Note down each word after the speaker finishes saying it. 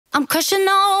I'm crushing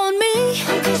on me.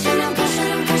 I'm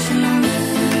crushing on me.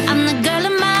 I'm the girl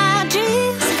of my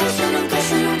dreams. I'm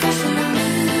crushing on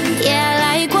me. Yeah, I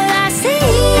like what I see.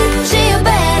 She a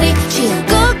baddie, she a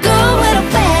good girl with a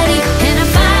fatty, and I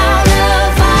found her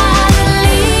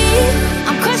finally.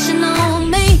 I'm crushing on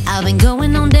me. I've been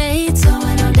going on dates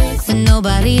with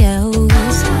nobody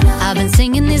else. I've been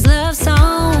singing these love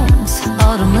songs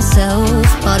all to myself.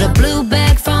 Bought a blue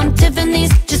bag from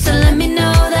Tiffany's just to let me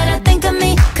know that I think of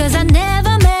me. 'Cause I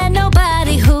never met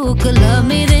nobody who could love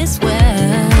me this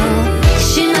well.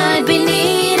 She might be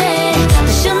needed,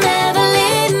 but she'll never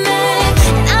leave me.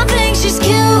 And I think she's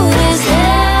cute as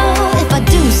hell, if I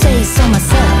do say so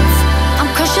myself. I'm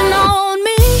crushing on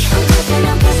me.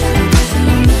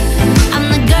 I'm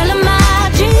the girl of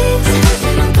my dreams.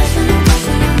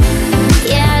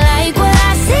 Yeah, I like what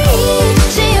I see.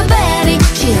 She a baddie,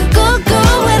 she a good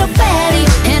girl with a fatty,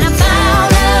 and I found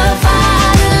her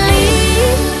finally.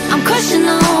 I'm crushing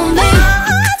on me.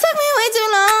 It took me way too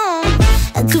long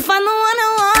to find the one I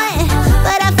want,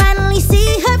 but I finally see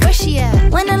her. Where she at?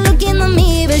 When I look in the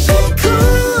mirror, she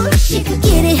cool, she could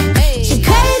get it. She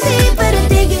crazy, but I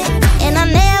dig it. And I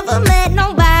never met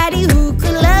nobody who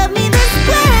could love me this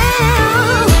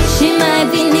well. She might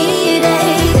be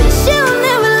needed, she'll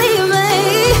never leave me.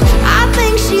 I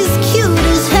think she's cute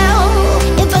as hell,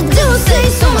 if I do say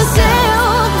so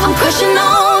myself. I'm crushing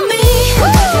on me.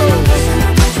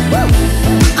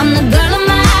 I'm the girl of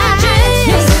my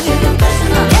dreams.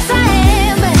 Yes, I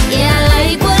am. Yeah, I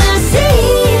like what I see.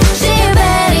 She a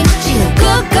baddie, she a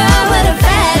good girl with a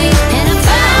fatty, and I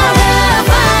found her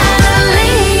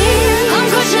finally. I'm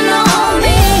crushing on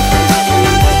me.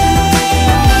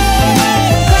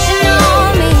 Crushing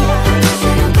on me.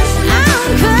 I'm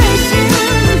crushing.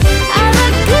 I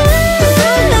look good,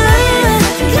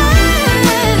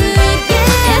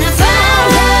 and I found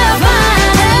her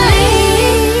finally.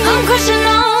 I'm crushing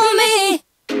on me.